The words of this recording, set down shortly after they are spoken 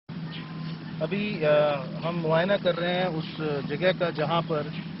अभी हम मुआयना कर रहे हैं उस जगह का जहां पर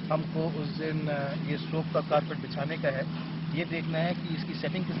हमको उस दिन ये सोप का कारपेट बिछाने का है। ये देखना है कि इसकी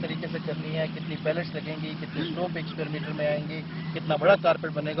सेटिंग किस तरीके से करनी है, कितनी पैलेट्स लगेंगी, कितने सोप एक स्क्वायर मीटर में आएंगे, कितना बड़ा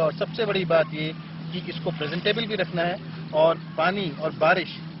कारपेट बनेगा, और सबसे बड़ी बात ये कि इसको प्रेजेंटेबल भी रखना है। और पानी और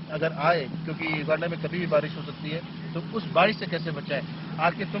बारिश अगर आए, क्योंकि गार्डन में कभी भी बारिश हो सकती है, तो उस बारिश से कैसे बचाएं।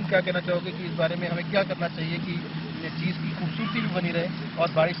 आखिर तुम क्या कहना चाहोगे कि इस बारे में हमें क्या करना चाहिए कि ये चीज़ की खूबसूरती भी बनी रहे और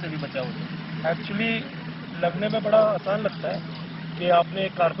बारिश से भी बचाव हो जाए। एक्चुअली लगने में बड़ा आसान लगता है कि आपने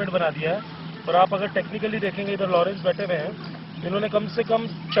एक कारपेट बना दिया है, और आप अगर टेक्निकली देखेंगे, इधर लॉरेंस बैठे हुए हैं, इन्होंने कम से कम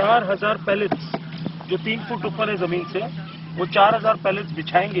 4000 पैलेट्स जो 3 फुट ऊपर है ज़मीन से, वो 4000 पैलेट्स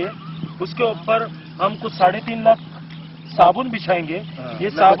बिछाएंगे। उसके ऊपर हम कुछ 3.5 लाख साबुन बिछाएंगे। ये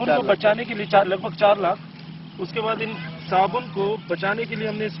साबुन को बचाने के लिए लगभग 4 लाख। उसके बाद इन साबुन को बचाने के लिए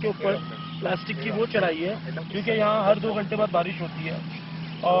हमने इसके ऊपर प्लास्टिक की वो चढ़ाई है, क्योंकि यहाँ हर 2 घंटे बाद बारिश होती है।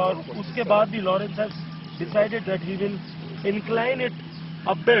 और उसके बाद भी Lawrence has decided that he will incline it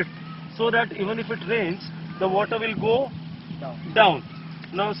a bit so that even if it rains, the water will go down.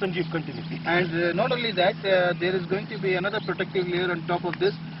 Now Sanjeev, continue. And not only that, there is going to be another protective layer on top of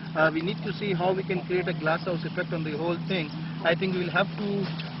this. We need to see how we can create a glass house effect on the whole thing. I think we will have to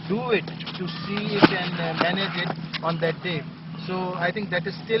do it to see it and manage it on that day. So I think that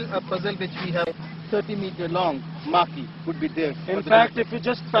is still a puzzle which we have. 30-meter long marquee would be there. In fact, if you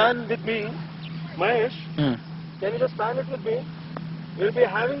just pan with me, Mahesh, can you just pan it with me? We'll be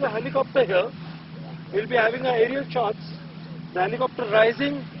having a helicopter here. We'll be having our aerial shots. The helicopter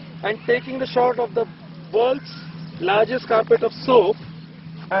rising and taking the shot of the world's largest carpet of soap.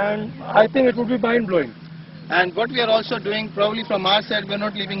 And I think it would be mind-blowing. And what we are also doing, probably from our side, we are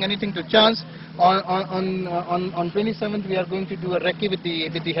not leaving anything to chance. On 27th, we are going to do a recce with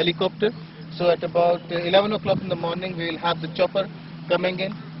the helicopter. So at about 11 o'clock in the morning, we will have the chopper coming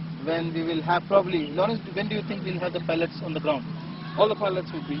in. When we will have probably, Lawrence, when do you think we'll have the pallets on the ground? All the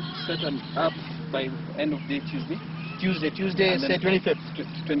pallets will be set and up by end of day Tuesday. Tuesday, say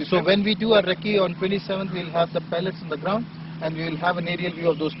 25th. So when we do a recce on 27th, we'll have the pallets on the ground, and we will have an aerial view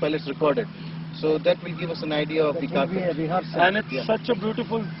of those pallets recorded. So that will give us an idea of the carpet. And it's such a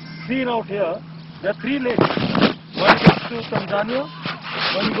beautiful scene out here. There are 3 lakes. One goes to Tanzania,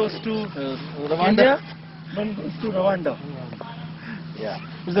 one goes to Rwanda, one goes to Rwanda. Yeah,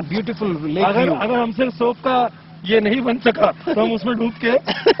 it's a beautiful lake view. अगर हमसे soap का ये नहीं बन सका तो हम उसमें डूब के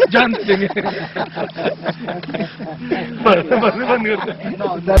जान देंगे। बंद करते। No,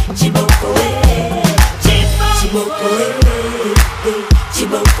 that's KIBOKO, KIBOKO,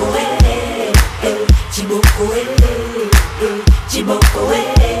 KIBOKO, KIBOKO, KIBOKO,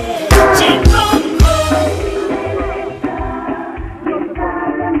 KIBOKO.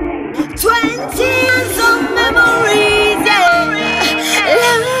 20 years of memories,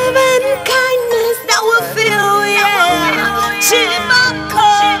 love and kindness that will fill, KIBOKO,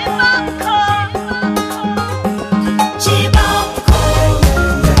 KIBOKO,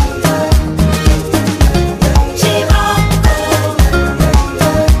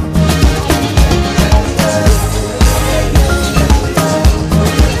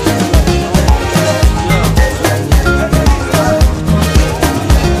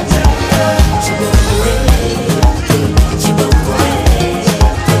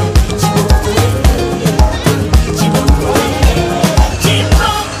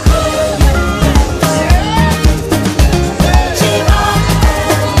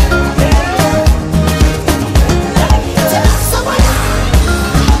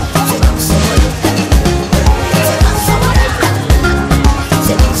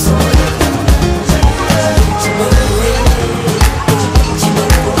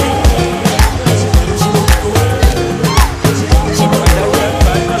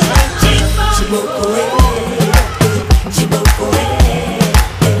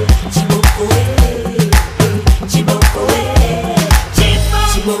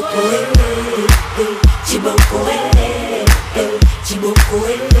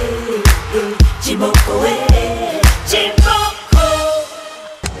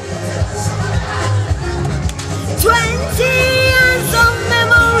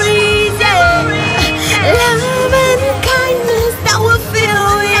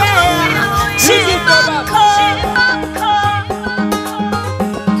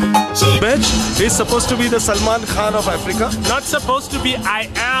 He's supposed to be the Salman Khan of Africa. Not supposed to be, I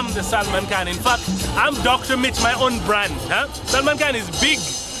am the Salman Khan. In fact, I'm Dr. Mitch, my own brand. Huh? Salman Khan is big,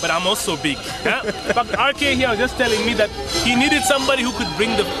 but I'm also big. Huh? But RK here was just telling me that he needed somebody who could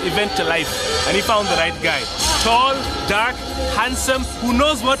bring the event to life. And he found the right guy. Tall, dark, handsome, who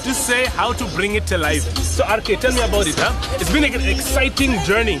knows what to say, how to bring it to life. So So RK, tell me about it, huh? It's been an exciting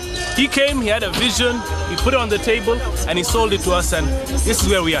journey. He came, he had a vision, he put it on the table, and he sold it to us, and this is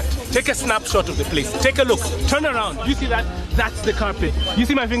where we are. Take a snapshot of the place. Take a look. Turn around. You see that? That's the carpet. You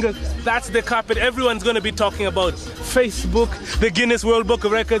see my fingers? That's the carpet. Everyone's going to be talking about Facebook, the Guinness World Book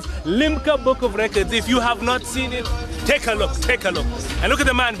of Records, Limca Book of Records. If you have not seen it, take a look. Take a look. And look at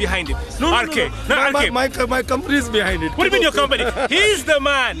the man behind it. RK. My company is behind it. What do you mean your company? He's the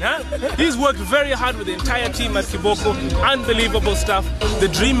man, huh? He's worked very hard with the entire team at KIBOKO. Unbelievable stuff. The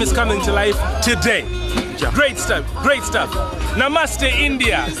dream is coming to life today. Great stuff, great stuff. Namaste,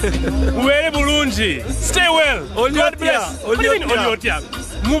 India. Mubere bulungi. Stay well. God bless. What do you mean Olyotia?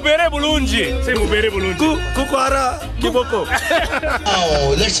 Mubere bulungi. Say Mubere bulungi. Kukwara KIBOKO.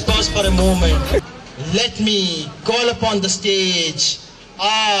 Now, let's pause for a moment. Let me call upon the stage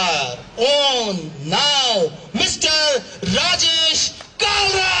our own now, Mr. Rajesh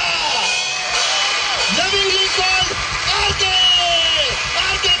Kalra. Lovingly called RK.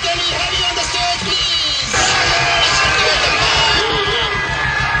 RK, can we have you on the stage, please?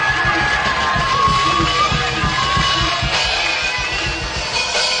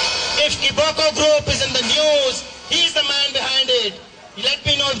 If KIBOKO Group is in the news, he's the man behind it. Let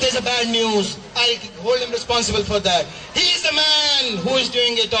me know if there's a bad news. I hold him responsible for that. He's the man who is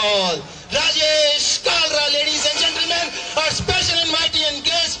doing it all. Rajesh Kalra, ladies and gentlemen, our special invitee and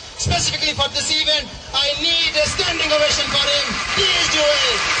guest, specifically for this event. I need a standing ovation for him. Please do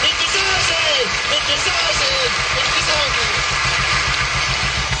it. It deserves it. It deserves it. It deserves it.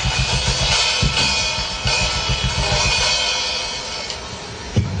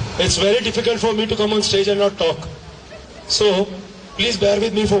 It's very difficult for me to come on stage and not talk. So, please bear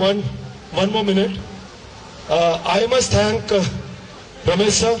with me for one more minute. I must thank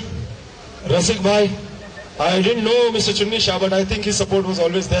Ramesh sir, Rasik bhai. I didn't know Mr. Chunni Shah, but I think his support was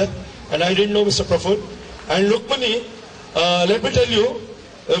always there. And I didn't know Mr. Praful. And Lukmani, let me tell you,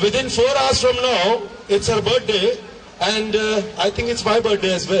 within 4 hours from now, it's her birthday. And I think it's my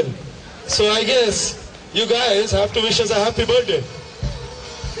birthday as well. So I guess you guys have to wish us a happy birthday.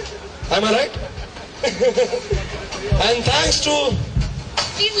 Am I right? And thanks to...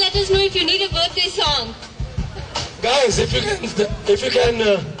 Please let us know if you need a birthday song. Guys, if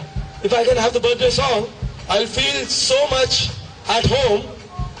I can have the birthday song, I'll feel so much at home.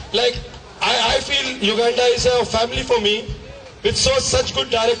 Like, I feel Uganda is a family for me, with such good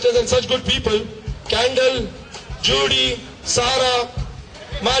directors and such good people. Candle, Judy, Sarah,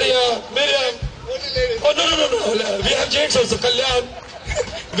 Maria, Miriam. Oh, no. We have James also, Kalyan,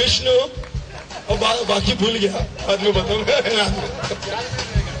 Vishnu.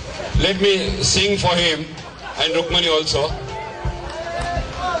 Let me sing for him and Rukmani also.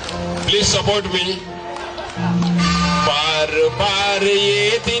 Please support me. बार बार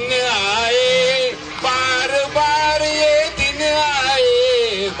ये दिन आए, बार बार ये दिन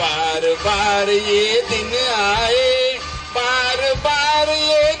आए, बार बार ये दिन आए, बार बार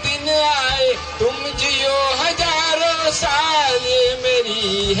ये दिन आए, तुम जियो हजारों साल ये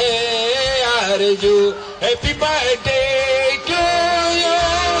मेरी है आरज़ू. Happy birthday to you,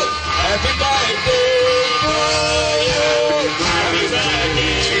 happy birthday to you, happy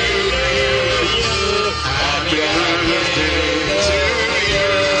birthday to you, happy birthday to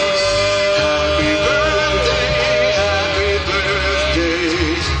you, happy birthday, happy birthday,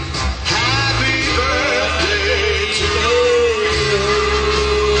 happy birthday to you.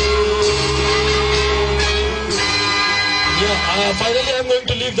 Yeah, finally I'm going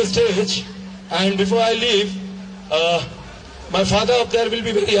to leave the stage. And before I leave, my father up there will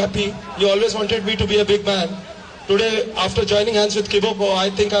be very happy. He always wanted me to be a big man. Today, after joining hands with KIBOKO, I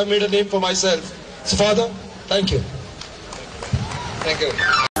think I've made a name for myself. So father, thank you. Thank you.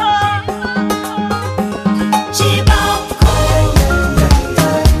 KIBOKO.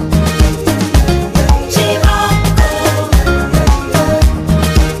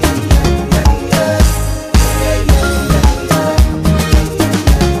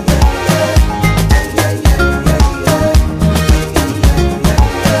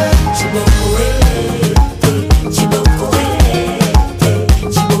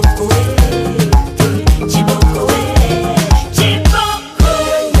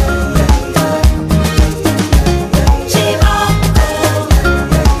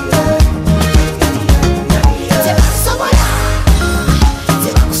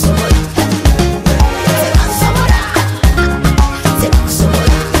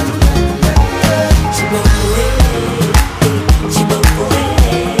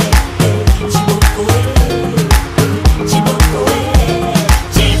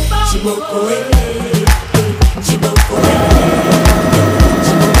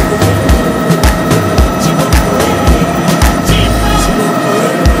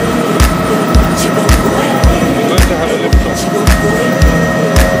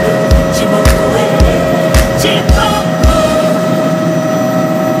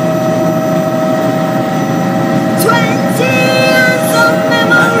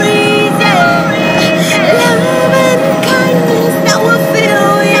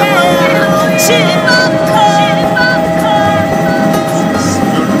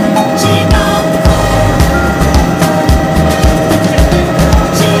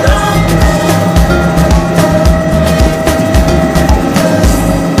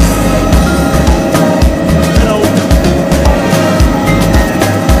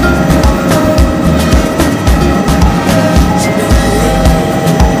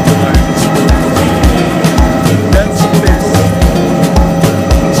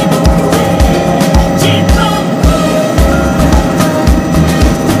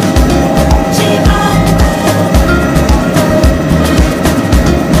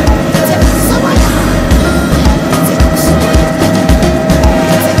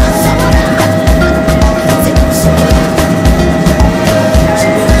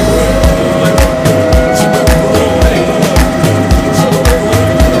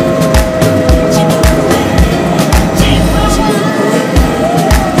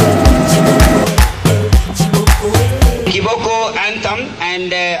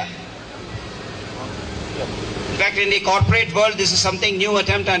 corporate world, this is something new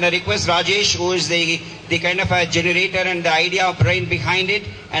attempt, and I request Rajesh, who is the kind of a generator and the idea brain behind it,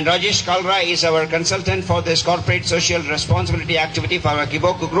 and Rajesh Kalra is our consultant for this corporate social responsibility activity for our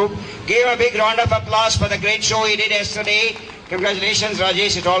KIBOKO group. Give a big round of applause for the great show he did yesterday. Congratulations,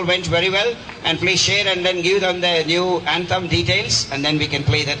 Rajesh, it all went very well. And please share and then give them the new anthem details, and then we can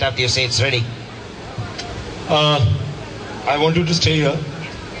play that after you say it's ready. I want you to stay here.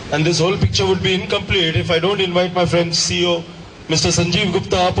 And this whole picture would be incomplete if I don't invite my friend CEO, Mr. Sanjeev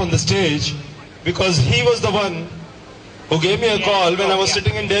Gupta, up on the stage, because he was the one who gave me a call when I was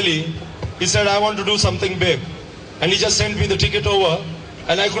sitting in Delhi. He said, I want to do something big. And he just sent me the ticket over,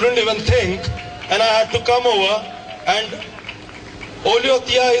 and I couldn't even think, and I had to come over, and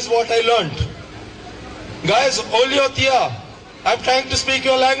Oliotia is what I learned. Guys, Oliotia, I'm trying to speak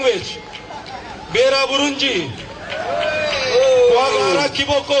your language. Bera Burunji. Wagara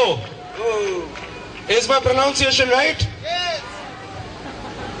KIBOKO. Is my pronunciation right? Yes.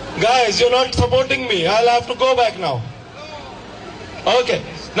 Guys, you're not supporting me. I'll have to go back now. Okay.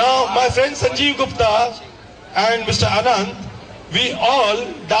 Now, my friend Sanjeev Gupta and Mr. Anand, we all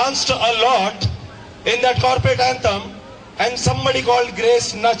danced a lot in that corporate anthem, and somebody called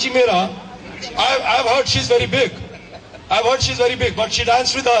Grace Nachimera. I've heard she's very big. But she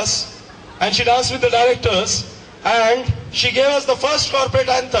danced with us, and she danced with the directors, and she gave us the first corporate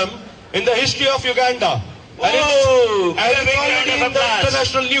anthem in the history of Uganda. And it's already in the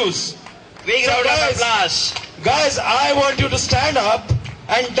international news. Big round of applause. Guys, I want you to stand up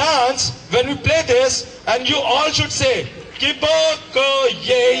and dance when we play this, and you all should say, KIBOKO,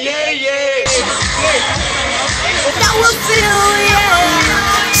 yeah, yeah, yeah. That will feel, yeah.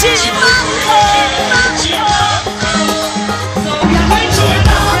 KIBOKO.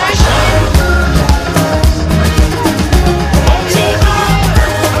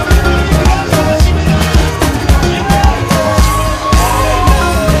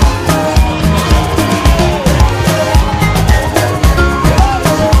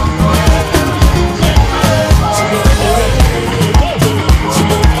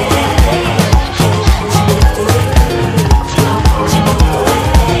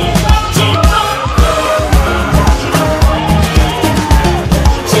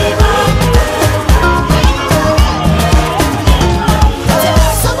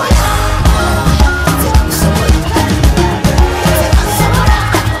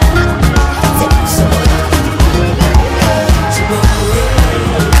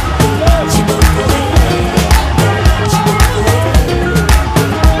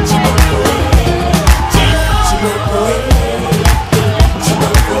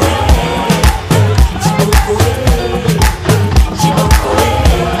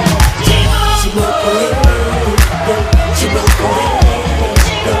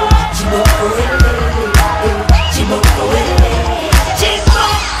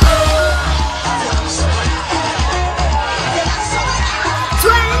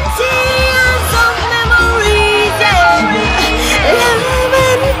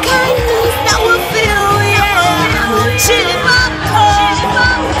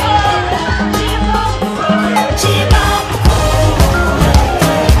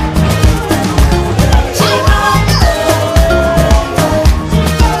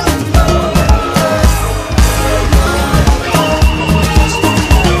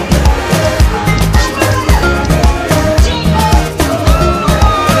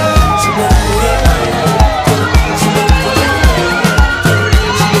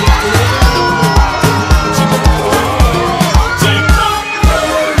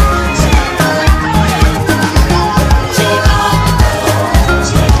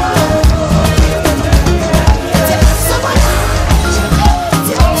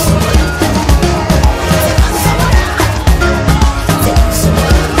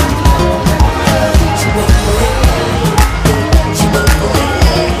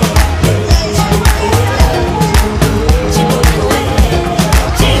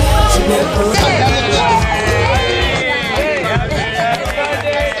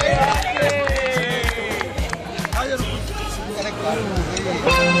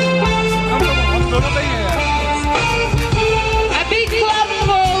 A big clap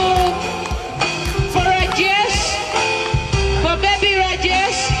for Rajesh, for baby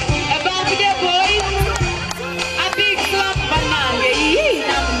Rajesh, a birthday boy. A big clap banana,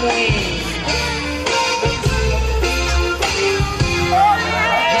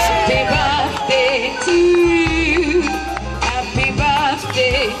 Happy birthday to you. Happy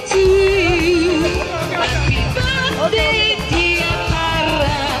birthday to you. Happy birthday, dear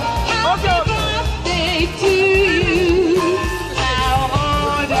Kara. Happy birthday to you. How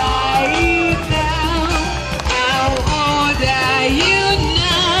old are you now? How old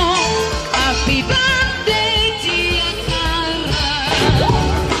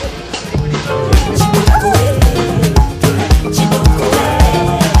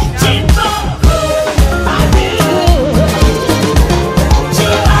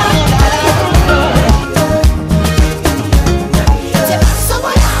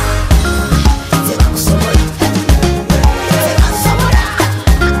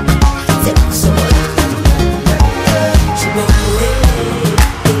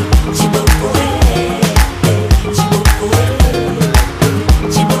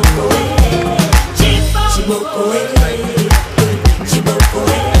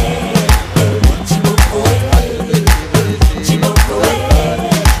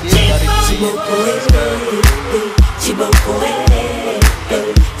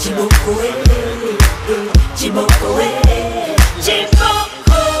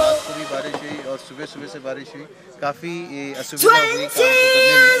काफ़ी असुविधा हुई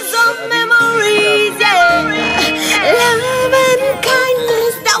काम को करने में, memories, yeah. Love and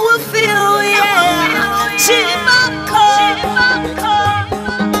kindness that will fill, yeah. KIBOKO,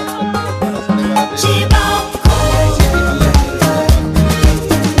 KIBOKO,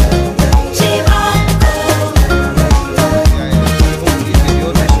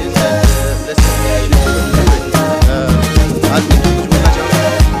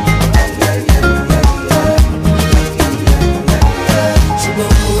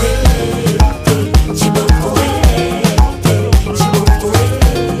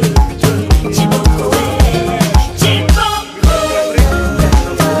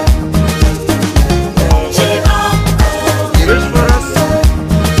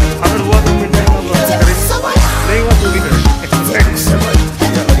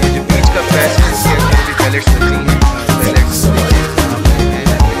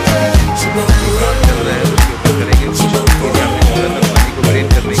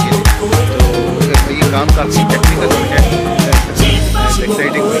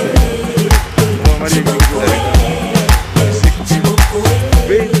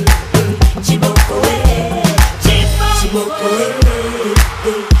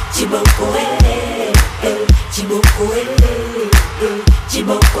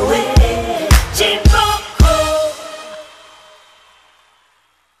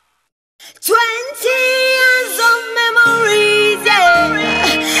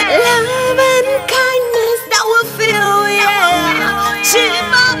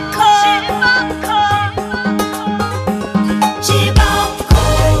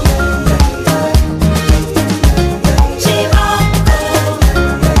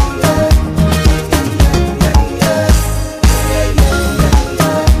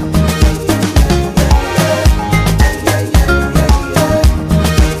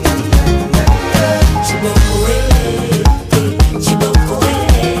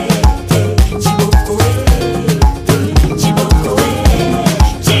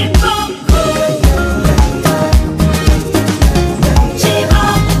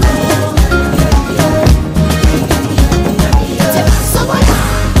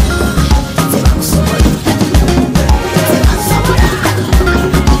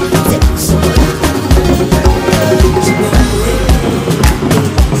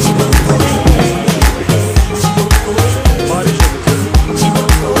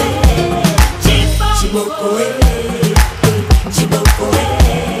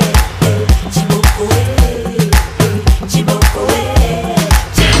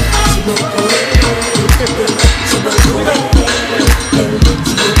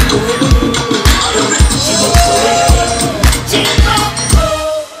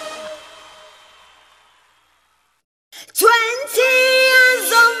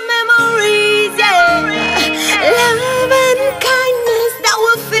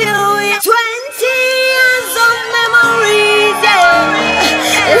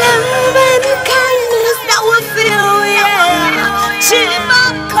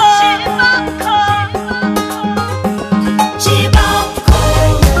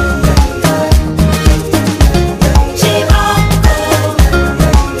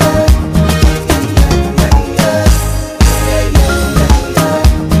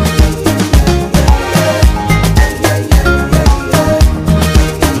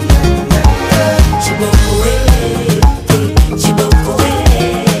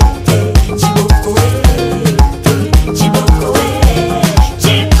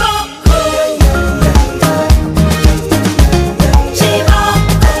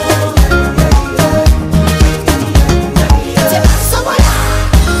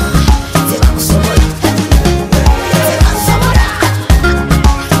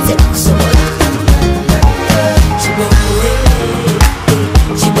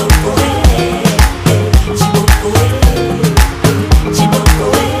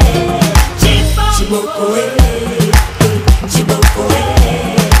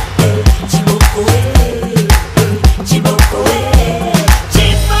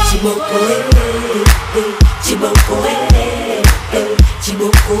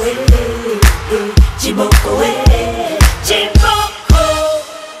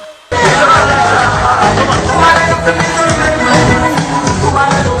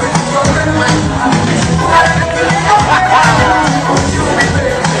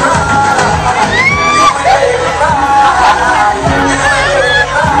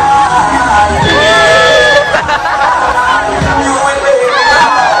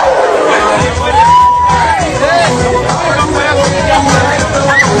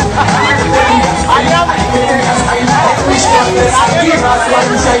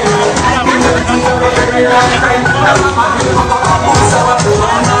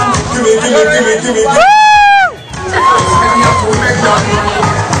 give me.